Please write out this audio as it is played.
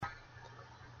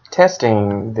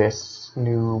Testing this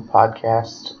new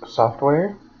podcast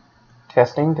software.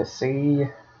 Testing to see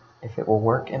if it will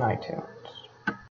work in iTunes.